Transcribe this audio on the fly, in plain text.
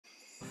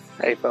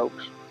Hey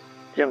folks,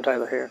 Jim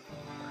Taylor here.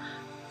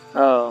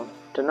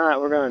 Tonight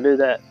we're going to do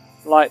that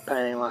light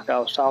painting like I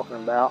was talking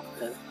about,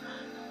 and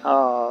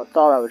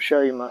thought I would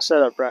show you my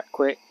setup right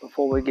quick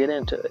before we get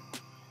into it.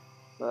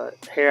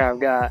 But here I've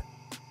got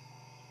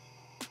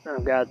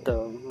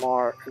the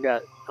mark. I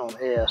got on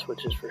S,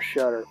 which is for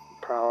shutter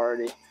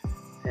priority,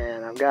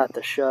 and I've got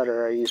the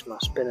shutter. I use my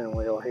spinning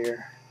wheel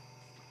here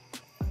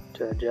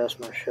to adjust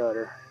my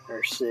shutter.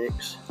 There's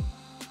 6,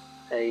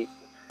 8.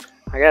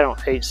 I got it on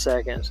 8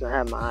 seconds, and I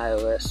have my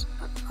iOS.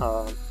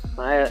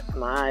 My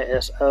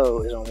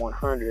ISO is on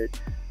 100.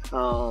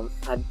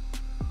 I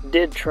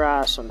did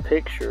try some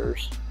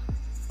pictures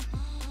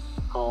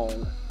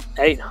on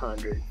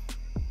 800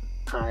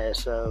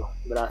 ISO,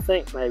 but I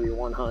think maybe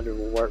 100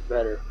 will work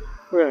better.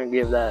 We're going to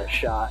give that a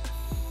shot.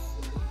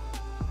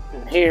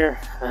 And here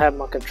I have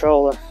my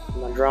controller,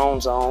 my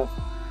drone's on.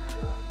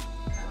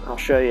 I'll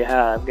show you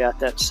how I've got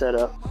that set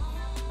up.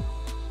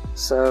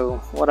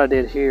 So what I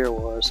did here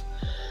was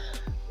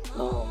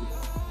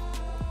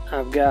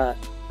I've got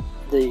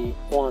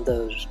one of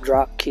those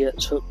drop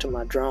kits hooked to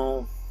my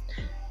drone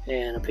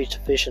and a piece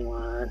of fishing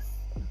line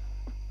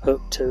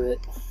hooked to it,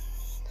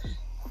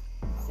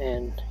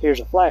 and here's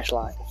a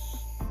flashlight.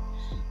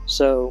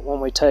 So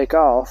when we take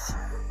off,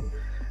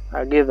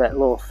 I give that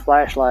little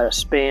flashlight a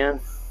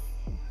spin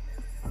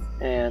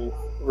and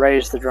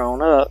raise the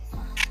drone up,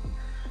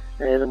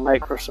 and it'll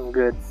make for some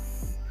good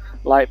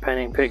light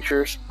painting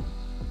pictures.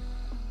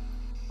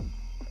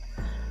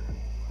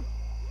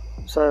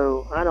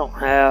 So I don't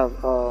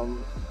have a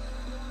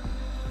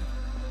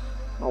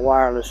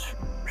wireless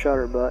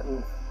shutter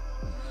button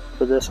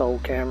for this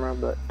old camera,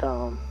 but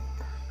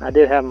I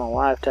did have my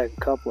wife take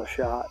a couple of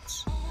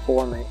shots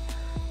for me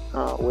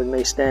with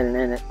me standing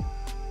in it.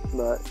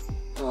 But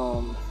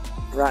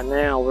right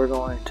now we're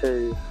going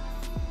to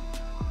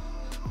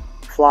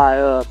fly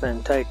up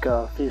and take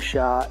a few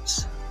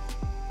shots,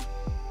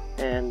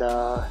 and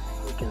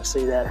you can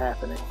see that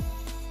happening.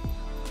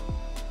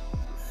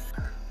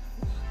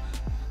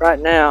 Right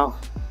now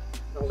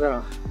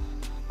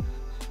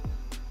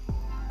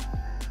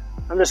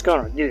I'm just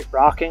gonna get it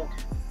rocking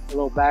a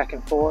little back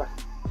and forth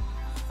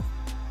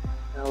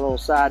and a little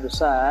side to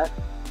side,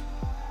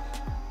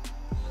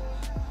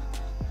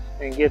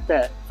 and get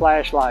that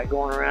flashlight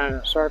going around in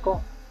a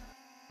circle,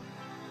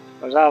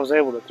 because I was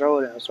able to throw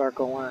it in a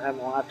circle when I had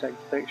my wife take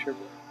the picture.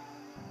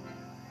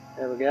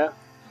 There we go.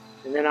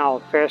 And then I'll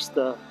press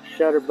the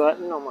shutter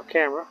button on my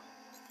camera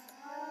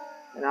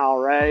and I'll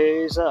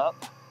raise up.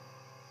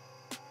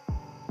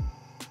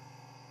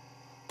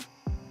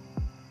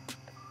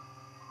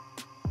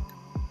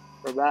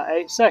 For about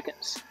 8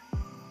 seconds.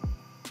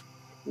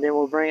 And then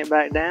we'll bring it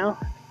back down.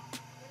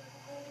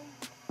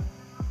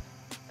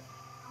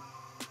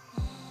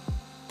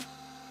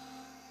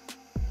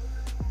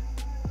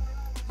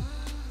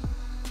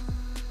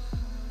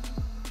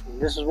 And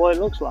this is what it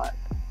looks like.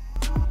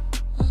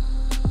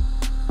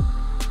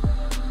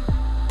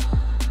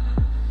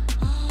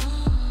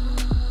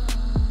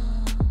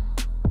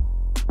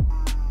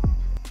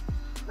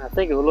 I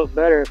think it would look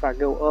better if I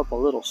go up a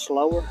little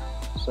slower.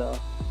 So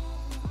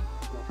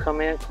come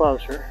in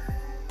closer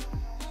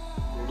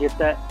and get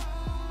that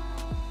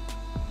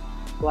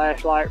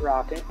flashlight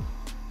rocking.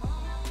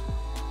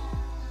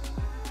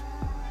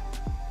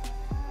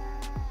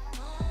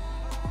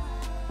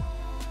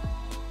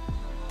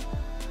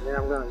 And then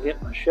I'm going to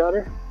get my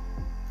shutter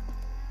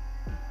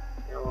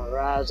and I'm going to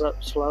rise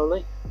up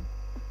slowly.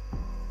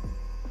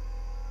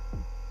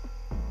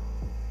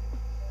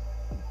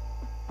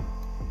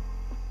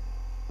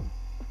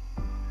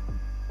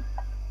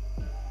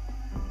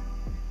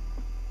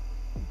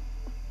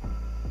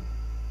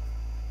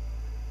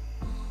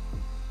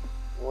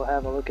 We'll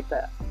have a look at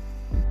that.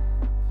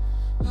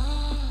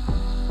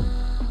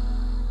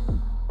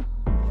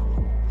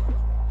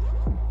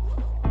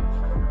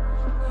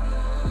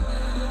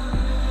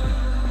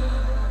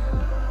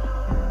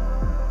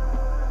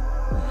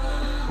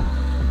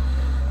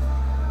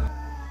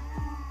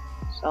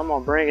 So I'm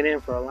going to bring it in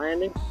for a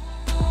landing.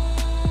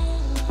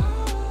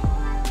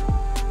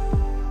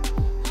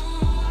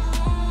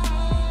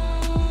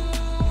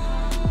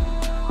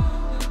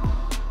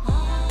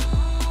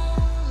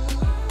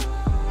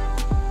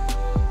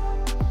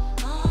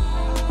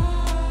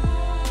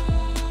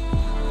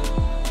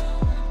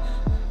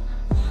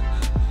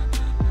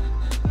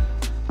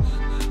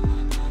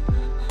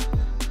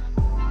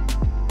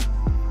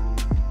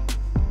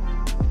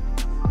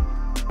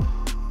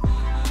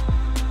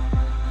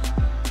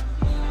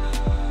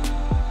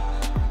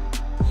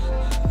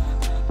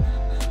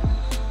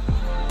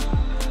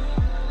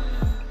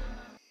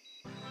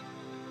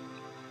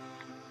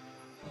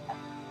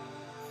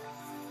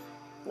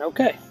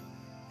 Okay,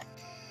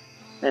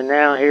 and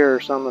now here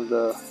are some of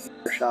the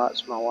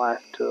shots my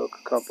wife took,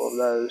 a couple of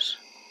those.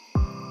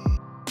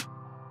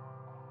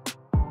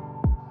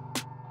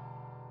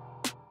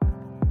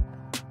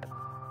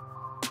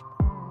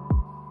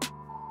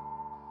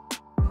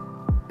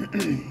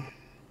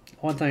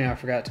 One thing I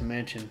forgot to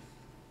mention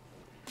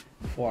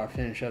before I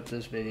finish up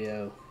this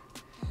video,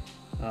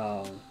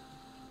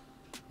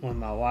 when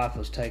my wife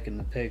was taking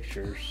the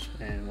pictures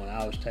and when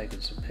I was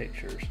taking some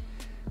pictures,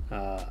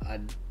 I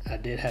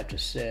did have to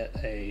set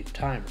a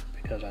timer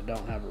because I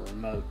don't have a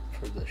remote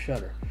for the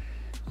shutter.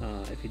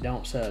 If you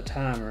don't set a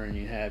timer and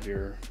you have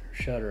your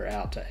shutter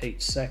out to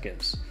 8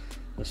 seconds,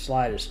 the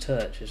slightest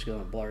touch is going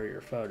to blur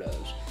your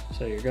photos.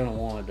 So you're going to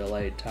want a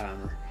delayed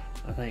timer.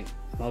 I think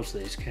most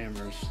of these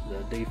cameras,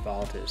 the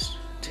default is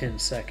 10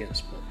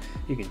 seconds, but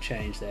you can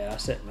change that. I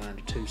set mine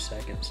to 2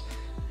 seconds,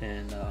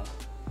 and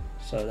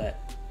so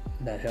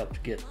that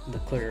helped get the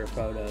clearer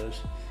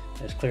photos,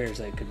 as clear as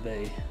they could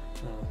be.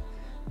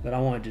 But I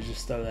wanted to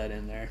just throw that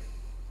in there.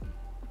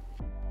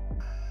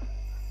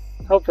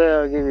 Hopefully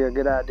that'll give you a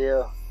good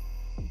idea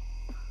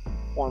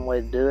one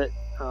way to do it.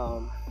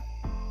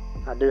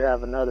 I do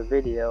have another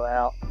video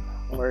out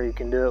where you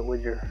can do it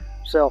with your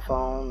cell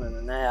phone and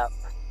an app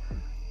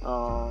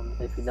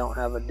if you don't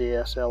have a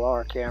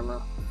DSLR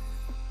camera.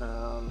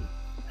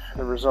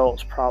 The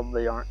results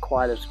probably aren't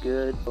quite as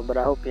good, but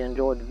I hope you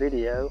enjoyed the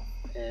video,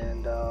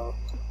 and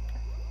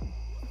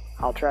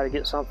I'll try to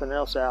get something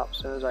else out as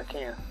soon as I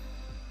can.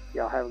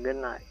 Y'all have a good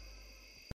night.